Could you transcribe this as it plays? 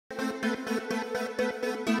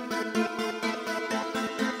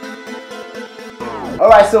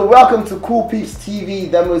Alright, so welcome to Kuulpeeps TV,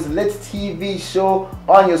 the most lit TV show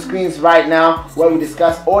on your screens right now, where we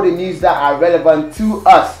discuss all the news that are relevant to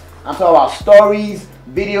us. I'm talking about stories,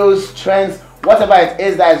 videos, trends, whatever it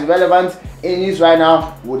is that is relevant in the news right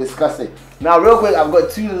now, we'll discuss it. Now, real quick, I've got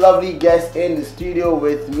two lovely guests in the studio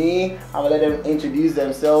with me. I'm gonna let them introduce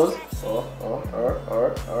themselves.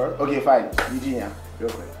 Okay, fine. Eugenia, real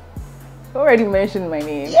quick. Already mentioned my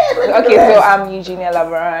name. Yeah, okay, so I'm Eugenia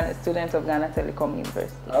Labaran, a student of Ghana Telecom University.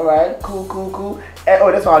 Alright, cool. And, oh,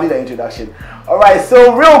 that's why I'll do the introduction. Alright,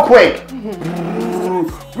 so real quick,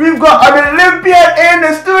 we've got an Olympian in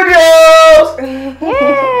the studios!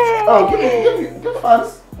 Yeah. Oh, give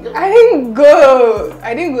fans. I didn't go,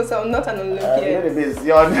 so I'm not an Olympian.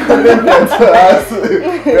 You're an Olympian to us.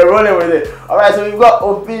 We're rolling with it. Alright, so we've got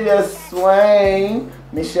Ophelia Swayne,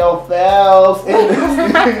 Michelle Phelps in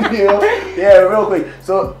the studio. Yeah, real quick.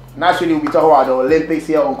 So naturally we'll be talking about the Olympics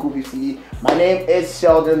here on Kuulpeeps TV. My name is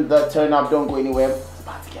Sheldon, the turn up, don't go anywhere. It's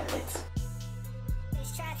about to get lit.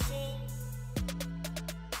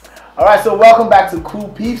 Alright, so welcome back to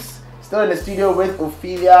Kuulpeeps. Still in the studio with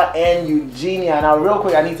Ophelia and Eugenia. Now real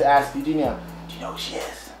quick, I need to ask Eugenia, do you know who she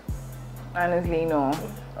is? Honestly, no.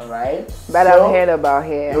 Alright. But so, I've heard about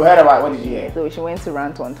her. You heard about, what did you hear? So she went to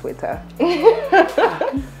rant on Twitter.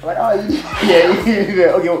 Like, oh,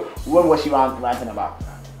 yeah. Okay, what was she ranting about?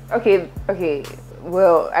 Okay.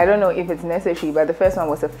 Well, I don't know if it's necessary, but the first one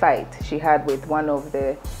was a fight she had with one of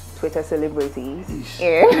the Twitter celebrities.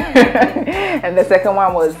 Yeah. And the second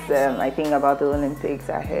one was, I think, about the Olympics.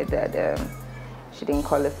 I heard that she didn't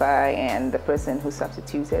qualify and the person who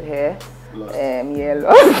substituted her lost.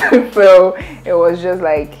 Lost. So it was just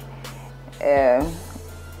like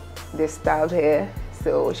they stabbed her.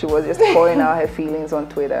 So she was just pouring out her feelings on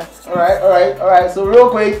Twitter. All right. So real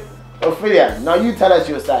quick, Ophelia, now you tell us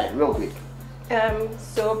your side, real quick.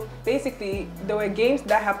 So basically, there were games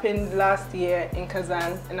that happened last year in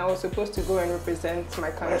Kazan, and I was supposed to go and represent my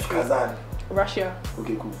country. Where's Kazan? Russia.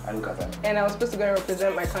 Okay, cool. I know Kazan. And I was supposed to go and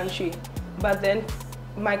represent my country, but then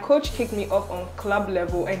my coach kicked me off on club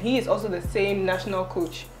level, and he is also the same national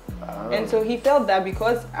coach. And so he felt that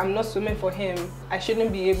because I'm not swimming for him, I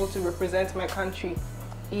shouldn't be able to represent my country.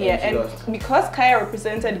 Yeah, and because Kaya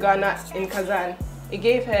represented Ghana in Kazan, it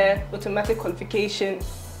gave her automatic qualification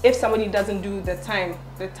if somebody doesn't do the time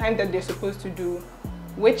that they're supposed to do,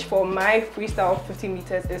 which for my freestyle 50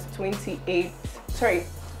 meters is 26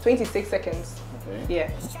 seconds. Okay. Yeah.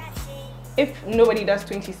 If nobody does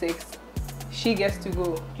 26, she gets to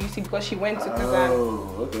go. You see, because she went to Kazan.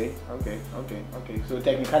 Oh, okay. So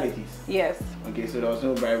technicalities. Yes. Okay, so there was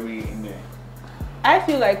no bribery in there. I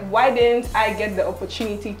feel like, why didn't I get the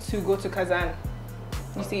opportunity to go to Kazan?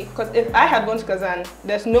 You see, because if I had gone to Kazan,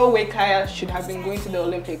 there's no way Kaya should have been going to the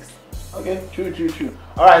Olympics. Okay, true.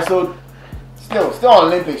 Alright, so still on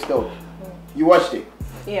Olympics though. You watched it?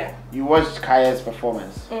 Yeah. You watched Kaya's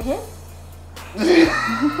performance? I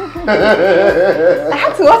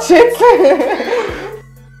had to watch it.